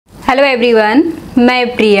Hello everyone,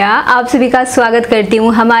 मैं प्रिया आप सभी का स्वागत करती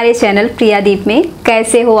हूँ हमारे चैनल प्रियादीप में।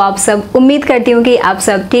 कैसे हो आप सब? उम्मीद करती हूँ कि आप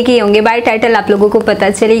सब ठीक ही होंगे। बाय टाइटल आप लोगों को पता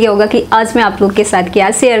चल ही गया होगा कि आज मैं आप लोग के साथ क्या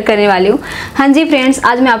शेयर करने वाली हूँ। हाँ जी फ्रेंड्स,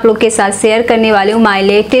 आज मैं आप लोग के साथ शेयर करने वाली हूँ my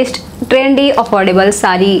latest trendy affordable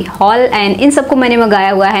sari hall and in सबको मैंने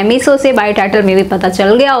मंगाया हुआ है मीशो से। बाय टाइटल में भी पता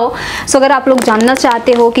चल गया हो। सो अगर आप लोग जानना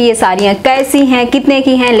चाहते हो कि ये साड़ियाँ कैसी हैं, कितने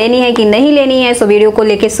की हैं, लेनी है कि नहीं लेनी है, सो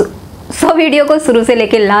वीडियो को शुरू से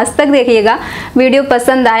लेकर लास्ट तक देखिएगा। वीडियो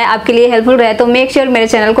पसंद आए, आपके लिए हेल्पफुल रहे तो मेक श्योर मेरे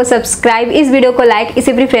चैनल को सब्सक्राइब, इस वीडियो को लाइक,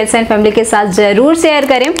 इसे अपनी फ्रेंड्स एंड फैमिली के साथ जरूर शेयर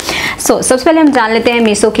करें। सबसे पहले हम जान लेते हैं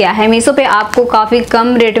मीशो क्या है। मीशो पे आपको काफ़ी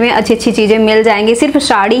कम रेट में अच्छी अच्छी चीज़ें मिल जाएंगी। सिर्फ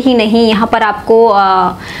साड़ी ही नहीं, यहाँ पर आपको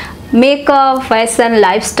मेकअप, फैशन,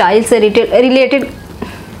 लाइफस्टाइल से रिलेटेड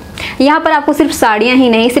यहाँ पर आपको सिर्फ साड़ियाँ ही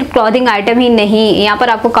नहीं, सिर्फ क्लॉथिंग आइटम ही नहीं, यहाँ पर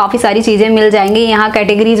आपको काफ़ी सारी चीज़ें मिल जाएंगी। यहाँ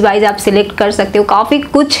कैटेगरीज वाइज आप सिलेक्ट कर सकते हो, काफ़ी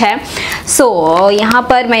कुछ है। यहाँ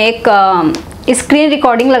पर मैं एक स्क्रीन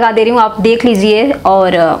रिकॉर्डिंग लगा दे रही हूँ, आप देख लीजिए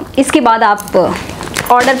और इसके बाद आप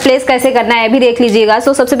ऑर्डर प्लेस कैसे करना है भी देख लीजिएगा।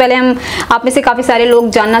 सबसे पहले आप में से काफ़ी सारे लोग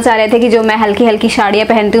जानना चाह रहे थे कि जो मैं हल्की हल्की साड़ियाँ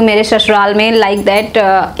पहनती हूँ मेरे ससुराल में, लाइक दैट,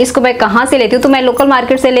 इसको मैं कहाँ से लेती हूँ। तो मैं लोकल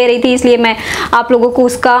मार्केट से ले रही थी, इसलिए मैं आप लोगों को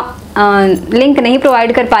उसका लिंक नहीं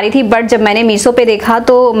प्रोवाइड कर पा रही थी। बट जब मैंने मीशो पे देखा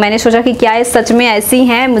तो मैंने सोचा कि क्या ये सच में ऐसी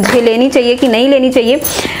हैं, मुझे लेनी चाहिए कि नहीं लेनी चाहिए।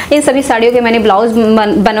 इन सभी साड़ियों के मैंने ब्लाउज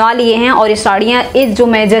बनवा लिए हैं और ये साड़ियाँ जो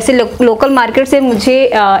मैं जैसे लोकल मार्केट से मुझे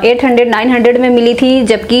 800-900 में मिली थी,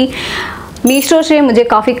 जबकि मीशो से मुझे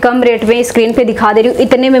काफ़ी कम रेट में स्क्रीन पे दिखा दे रही हूँ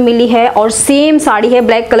इतने में मिली है। और सेम साड़ी है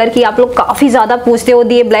ब्लैक कलर की। आप लोग काफ़ी ज़्यादा पूछते हो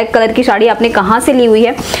ये ब्लैक कलर की साड़ी आपने कहाँ से ली हुई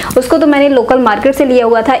है। उसको तो मैंने लोकल मार्केट से लिया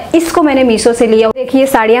हुआ था, इसको मैंने मीशो से लिया। देखिए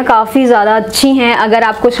साड़ियाँ काफ़ी ज़्यादा अच्छी हैं। अगर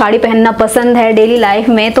आपको साड़ी पहनना पसंद है डेली लाइफ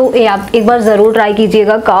में तो ये आप एक बार ज़रूर ट्राई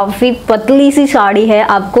कीजिएगा। काफ़ी पतली सी साड़ी है,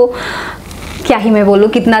 आपको क्या ही मैं बोलूँ,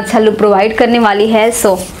 कितना अच्छा लुक प्रोवाइड करने वाली है।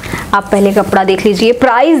 आप पहले कपड़ा देख लीजिए,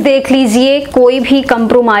 प्राइस देख लीजिए, कोई भी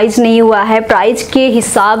कंप्रोमाइज़ नहीं हुआ है प्राइस के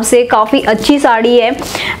हिसाब से। काफ़ी अच्छी साड़ी है,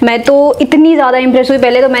 मैं तो इतनी ज़्यादा इंप्रेस हुई।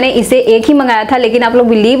 पहले तो मैंने इसे एक ही मंगाया था, लेकिन आप लोग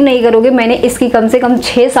बिलीव नहीं करोगे, मैंने इसकी कम से कम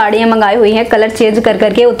 6 साड़ियाँ मंगाई हुई हैं कलर चेंज कर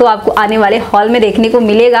करके। वो तो आपको आने वाले हॉल में देखने को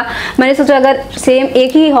मिलेगा। मैंने सोचा अगर सेम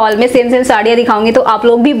एक ही हॉल में सेम साड़ियाँ दिखाऊंगी तो आप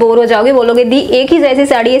लोग भी बोर हो जाओगे, बोलोगे दी एक ही जैसी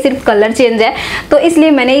साड़ी है, सिर्फ कलर चेंज है। तो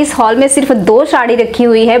इसलिए मैंने इस हॉल में सिर्फ 2 साड़ी रखी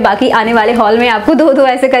हुई है, बाकी आने वाले हॉल में आपको 2-2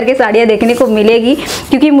 ऐसे करके साड़ियाँ देखने को मिलेगी,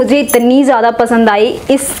 क्योंकि मुझे इतनी ज़्यादा पसंद आई।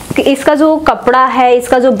 इसका जो कपड़ा है,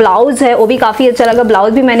 इसका जो ब्लाउज है वो भी काफ़ी अच्छा लगा।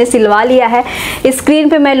 ब्लाउज भी मैंने सिलवा लिया है। स्क्रीन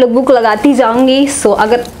पे मैं लुक बुक लगाती जाऊंगी।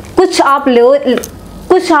 अगर कुछ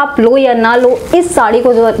आप लो या ना लो, इस साड़ी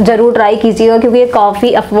को जरूर ट्राई कीजिएगा, क्योंकि ये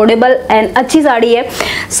काफ़ी अफोर्डेबल एंड अच्छी साड़ी है।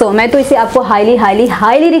 मैं तो इसे आपको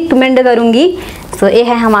हाईली रिकमेंड करूँगी। ये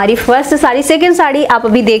है हमारी फर्स्ट साड़ी। सेकंड साड़ी आप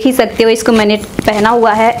अभी देख ही सकते हो, इसको मैंने पहना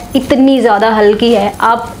हुआ है, इतनी ज़्यादा हल्की है,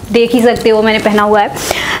 आप देख ही सकते हो मैंने पहना हुआ है।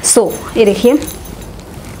 ये देखिए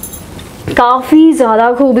काफ़ी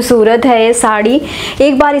ज़्यादा खूबसूरत है ये साड़ी,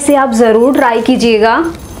 एक बार इसे आप ज़रूर ट्राई कीजिएगा।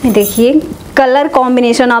 देखिए कलर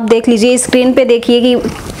कॉम्बिनेशन आप देख लीजिए, स्क्रीन पे देखिए कि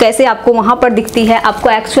कैसे आपको वहाँ पर दिखती है, आपको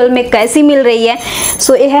एक्चुअल में कैसी मिल रही है।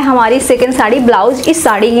 ये है हमारी सेकंड साड़ी। ब्लाउज इस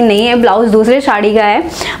साड़ी की नहीं है, ब्लाउज दूसरे साड़ी का है,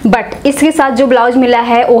 बट इसके साथ जो ब्लाउज मिला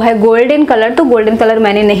है वो है गोल्डन कलर। तो गोल्डन कलर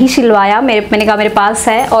मैंने नहीं सिलवाया, मैंने कहा मेरे पास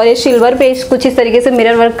है। और ये सिल्वर पे कुछ इस तरीके से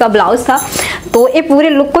मिरर वर्क का ब्लाउज था, तो ये पूरे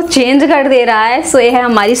लुक को चेंज कर दे रहा है। ये है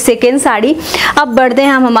हमारी सेकेंड साड़ी। अब बढ़ते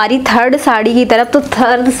हैं हम हमारी थर्ड साड़ी की तरफ। तो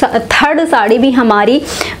थर्ड साड़ी भी हमारी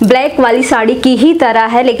ब्लैक वाली साड़ी की ही तरह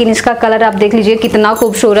है, लेकिन इसका कलर आप देख लीजिए कितना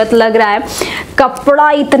खूबसूरत लग रहा है। कपड़ा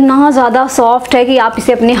इतना ज़्यादा सॉफ्ट है कि आप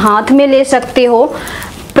इसे अपने हाथ में ले सकते हो।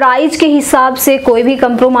 प्राइस के हिसाब से कोई भी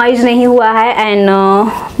कंप्रोमाइज़ नहीं हुआ है। एंड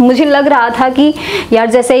मुझे लग रहा था कि यार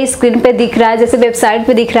जैसे स्क्रीन पे दिख रहा है, जैसे वेबसाइट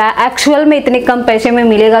पे दिख रहा है, एक्चुअल में इतने कम पैसे में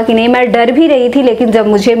मिलेगा कि नहीं। मैं डर भी रही थी, लेकिन जब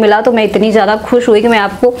मुझे मिला तो मैं इतनी ज़्यादा खुश हुई कि मैं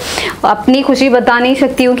आपको अपनी खुशी बता नहीं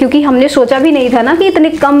सकती हूँ, क्योंकि हमने सोचा भी नहीं था ना कि इतने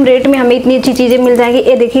कम रेट में हमें इतनी अच्छी चीज़ें मिल जाएंगी।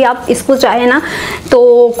 ये देखिए आप इसको चाहे ना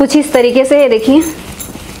तो कुछ इस तरीके से, ये देखिए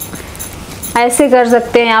ऐसे कर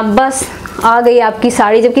सकते हैं आप। बस आ गई आपकी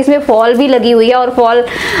साड़ी, जबकि इसमें फॉल भी लगी हुई है और फॉल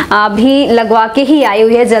भी लगवा के ही आई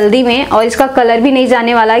हुई है जल्दी में। और इसका कलर भी नहीं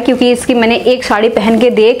जाने वाला है, क्योंकि इसकी मैंने एक साड़ी पहन के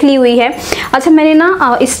देख ली हुई है। अच्छा, मैंने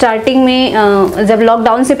ना स्टार्टिंग में जब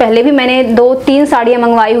लॉकडाउन से पहले भी मैंने 2-3 साड़ियाँ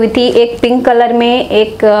मंगवाई हुई थी, एक पिंक कलर में,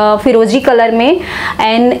 एक फिरोजी कलर में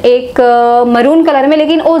एंड एक मरून कलर में,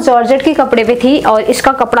 लेकिन वो जॉर्जेट के कपड़े पे थी और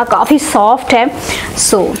इसका कपड़ा काफ़ी सॉफ्ट है।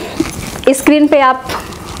 स्क्रीन पे आप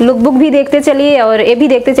लुक बुक भी देखते चलिए और ये भी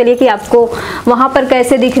देखते चलिए कि आपको वहाँ पर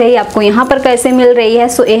कैसे दिख रही है, आपको यहाँ पर कैसे मिल रही है।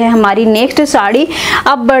 ये है हमारी नेक्स्ट साड़ी।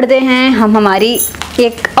 अब बढ़ते हैं हम हमारी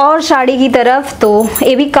एक और साड़ी की तरफ। तो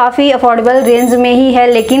ये भी काफ़ी अफोर्डेबल रेंज में ही है,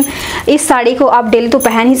 लेकिन इस साड़ी को आप डेली तो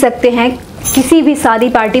पहन ही सकते हैं, किसी भी शादी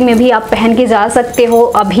पार्टी में भी आप पहन के जा सकते हो।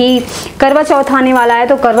 अभी करवा चौथ आने वाला है,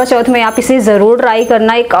 तो करवा चौथ में आप इसे ज़रूर ट्राई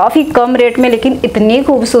करना। ये काफ़ी कम रेट में लेकिन इतनी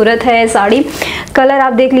खूबसूरत है साड़ी। कलर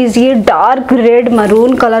आप देख लीजिए, डार्क रेड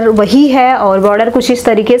मरून कलर वही है और बॉर्डर कुछ इस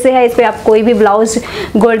तरीके से है। इस पर आप कोई भी ब्लाउज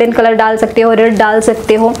गोल्डन कलर डाल सकते हो, रेड डाल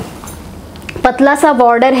सकते हो। पतला सा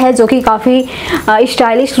बॉर्डर है जो कि काफ़ी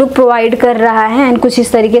स्टाइलिश लुक प्रोवाइड कर रहा है एंड कुछ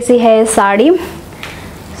इस तरीके से है साड़ी।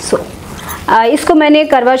 इसको मैंने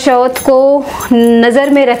करवा चौथ को नज़र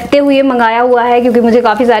में रखते हुए मंगाया हुआ है, क्योंकि मुझे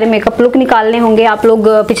काफ़ी सारे मेकअप लुक निकालने होंगे। आप लोग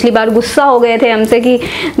पिछली बार गुस्सा हो गए थे हमसे कि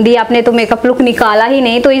दी आपने तो मेकअप लुक निकाला ही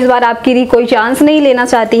नहीं, तो इस बार आपकी कोई चांस नहीं लेना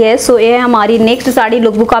चाहती है। सो ये है हमारी नेक्स्ट साड़ी।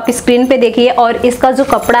 लुकबुक आप स्क्रीन पे देखिए और इसका जो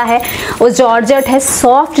कपड़ा है वो जॉर्जेट है,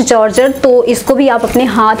 सॉफ्ट जॉर्जेट। तो इसको भी आप अपने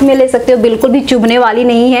हाथ में ले सकते हो, बिल्कुल भी चुभने वाली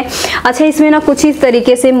नहीं है। अच्छा, इसमें ना कुछ इस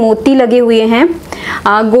तरीके से मोती लगे हुए हैं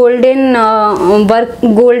गोल्डन वर्क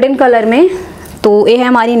गोल्डन कलर में। तो ये है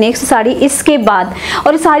हमारी नेक्स्ट साड़ी। इसके बाद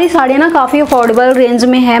और सारी साड़ियाँ ना काफ़ी अफोर्डेबल रेंज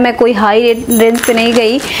में है, मैं कोई हाई रेंज पे नहीं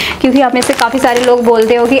गई, क्योंकि आप में से काफ़ी सारे लोग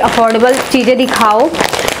बोलते हो कि अफोर्डेबल चीज़ें दिखाओ।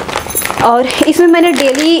 और इसमें मैंने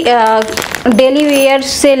डेली वेयर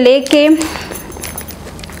से लेके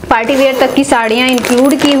पार्टी वेयर तक की साड़ियाँ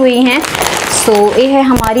इंक्लूड की हुई हैं। सो ये है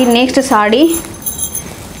हमारी नेक्स्ट साड़ी।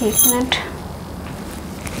 एक मिनट।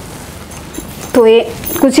 तो ये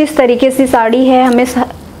कुछ इस तरीके से साड़ी है।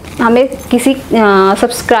 हमें किसी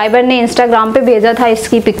सब्सक्राइबर ने इंस्टाग्राम पे भेजा था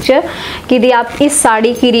इसकी पिक्चर कि दी आप इस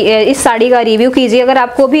साड़ी का रिव्यू कीजिए। अगर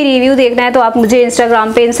आपको भी रिव्यू देखना है तो आप मुझे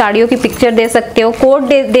इंस्टाग्राम पे इन साड़ियों की पिक्चर दे सकते हो, कोड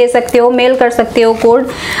दे सकते हो, मेल कर सकते हो कोड।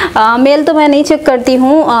 मेल तो मैं नहीं चेक करती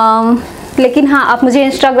हूँ, लेकिन हाँ आप मुझे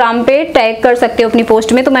इंस्टाग्राम पे टैग कर सकते हो अपनी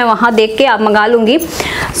पोस्ट में, तो मैं वहाँ देख के आप मंगा लूँगी।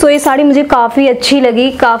 सो ये साड़ी मुझे काफ़ी अच्छी लगी।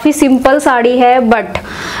 काफ़ी सिंपल साड़ी है, बट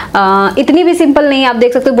इतनी भी सिंपल नहीं। आप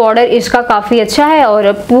देख सकते हो बॉर्डर इसका काफ़ी अच्छा है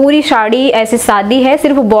और पूरी साड़ी ऐसे सादी है,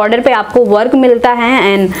 सिर्फ बॉर्डर पे आपको वर्क मिलता है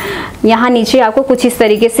एंड यहाँ नीचे आपको कुछ इस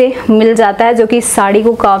तरीके से मिल जाता है, जो कि इस साड़ी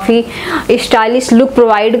को काफ़ी स्टाइलिश लुक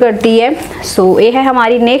प्रोवाइड करती है। सो ये है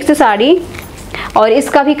हमारी नेक्स्ट साड़ी और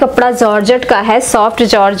इसका भी कपड़ा जॉर्जेट का है, सॉफ्ट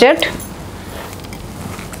जॉर्जेट।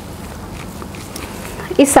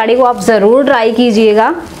 इस साड़ी को आप ज़रूर ट्राई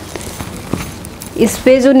कीजिएगा। इस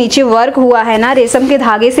पे जो नीचे वर्क हुआ है ना, रेशम के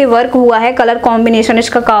धागे से वर्क हुआ है। कलर कॉम्बिनेशन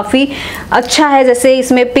इसका काफ़ी अच्छा है, जैसे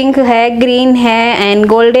इसमें पिंक है, ग्रीन है एंड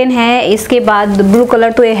गोल्डन है, इसके बाद ब्लू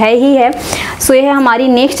कलर तो ये है ही है। सो ये है हमारी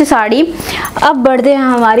नेक्स्ट साड़ी। अब बढ़ते हैं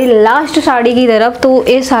हमारी लास्ट साड़ी की तरफ। तो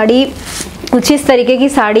ये साड़ी कुछ इस तरीके की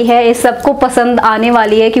साड़ी है, ये सबको पसंद आने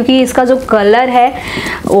वाली है, क्योंकि इसका जो कलर है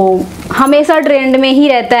वो हमेशा ट्रेंड में ही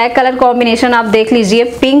रहता है। कलर कॉम्बिनेशन आप देख लीजिए,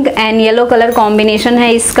 pink and yellow colour combination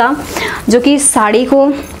है इसका, जो कि इस साड़ी को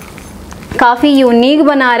काफ़ी यूनिक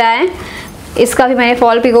बना रहा है। इसका भी मैंने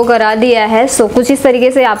फॉल पिको करा दिया है। सो कुछ इस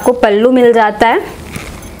तरीके से आपको पल्लू मिल जाता है।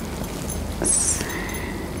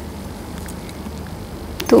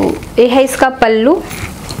 तो ये है इसका पल्लू।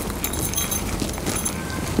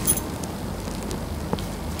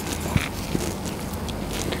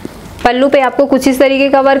 पल्लू पे आपको कुछ इस तरीके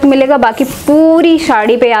का वर्क मिलेगा, बाकी पूरी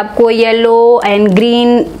साड़ी पे आपको येलो एंड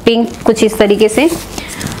ग्रीन पिंक कुछ इस तरीके से।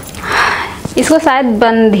 इसको शायद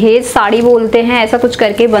बंधेज साड़ी बोलते हैं, ऐसा कुछ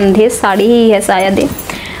करके बंधेज साड़ी ही है शायद।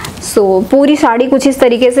 सो पूरी साड़ी कुछ इस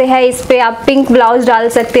तरीके से है। इस पे आप पिंक ब्लाउज डाल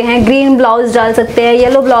सकते हैं, ग्रीन ब्लाउज डाल सकते हैं,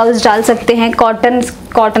 येलो ब्लाउज डाल सकते हैं।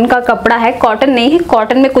 कॉटन का कपड़ा है, कॉटन नहीं है,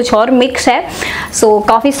 कॉटन में कुछ और मिक्स है। सो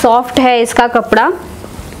काफ़ी सॉफ्ट है इसका कपड़ा।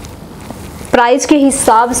 प्राइस के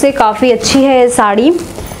हिसाब से काफ़ी अच्छी है ये साड़ी।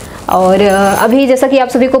 और अभी जैसा कि आप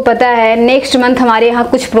सभी को पता है, नेक्स्ट मंथ हमारे यहाँ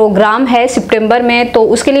कुछ प्रोग्राम है सितंबर में, तो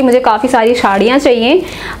उसके लिए मुझे काफ़ी सारी साड़ियाँ चाहिए।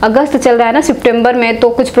 अगस्त चल रहा है ना, सितंबर में तो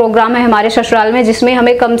कुछ प्रोग्राम है हमारे ससुराल में, जिसमें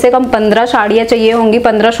हमें कम से कम 15 साड़ियाँ चाहिए होंगी,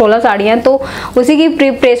 15-16 साड़ियाँ। तो उसी की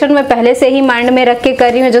प्रिपरेशन मैं पहले से ही माइंड में रख के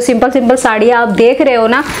कर रही हूँ। जो सिंपल साड़ियाँ आप देख रहे हो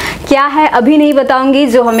ना, क्या है अभी नहीं बताऊँगी।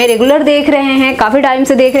 जो हमें रेगुलर देख रहे हैं, काफ़ी टाइम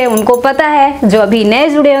से देख रहे हैं, उनको पता है। जो अभी नए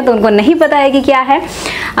जुड़े हैं तो उनको नहीं पता है कि क्या है।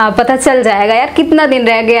 पता चल जाएगा यार, कितना दिन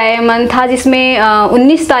रह गया है। मंथ था जिसमें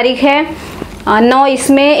 19 तारीख है, 9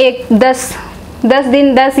 इसमें, एक 10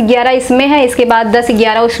 दिन, 10-11 इसमें है, इसके बाद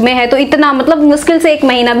 10-11 उसमें है। तो इतना मतलब मुश्किल से 1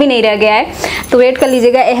 महीना भी नहीं रह गया है, तो वेट कर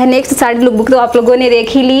लीजिएगा। यह नेक्स्ट साड़ी लुकबुक तो आप लोगों ने देख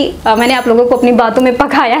ही ली। मैंने आप लोगों को अपनी बातों में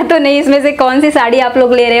पकाया तो नहीं। इसमें से कौन सी साड़ी आप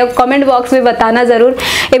लोग ले रहे हो कमेंट बॉक्स में बताना ज़रूर।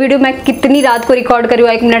 ये वीडियो मैं कितनी रात को रिकॉर्ड करी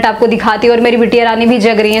हूँ, 1 मिनट आपको दिखाती हूँ। और मेरी बिटिया रानी भी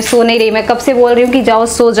जग रही है, सो नहीं रही। मैं कब से बोल रही हूँ कि जाओ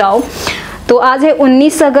सो जाओ। तो आज है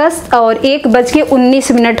 19 अगस्त और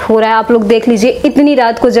 1:19 हो रहा है। आप लोग देख लीजिए, इतनी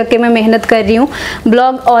रात को जग के मैं मेहनत कर रही हूँ।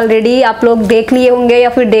 ब्लॉग ऑलरेडी आप लोग देख लिए होंगे या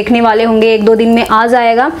फिर देखने वाले होंगे, 1-2 दिन में आ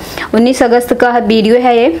जाएगा। 19 अगस्त का वीडियो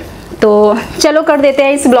है ये। तो चलो कर देते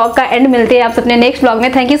हैं इस ब्लॉग का एंड। मिलते हैं आप अपने नेक्स्ट ब्लॉग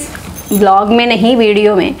में। Thank you. ब्लॉग में नहीं,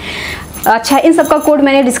 वीडियो में। अच्छा, इन सबका कोड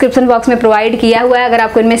मैंने डिस्क्रिप्शन बॉक्स में प्रोवाइड किया हुआ है। अगर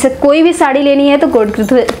आपको इनमें से कोई भी साड़ी लेनी है तो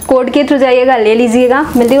कोड के थ्रू जाइएगा, ले लीजिएगा।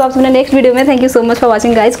 मिलती हूँ आपसे अपने नेक्स्ट वीडियो में। Thank you so much for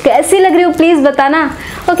watching guys. कैसी लग रही हो प्लीज़ बताना।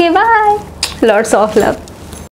 Okay bye, lots of love.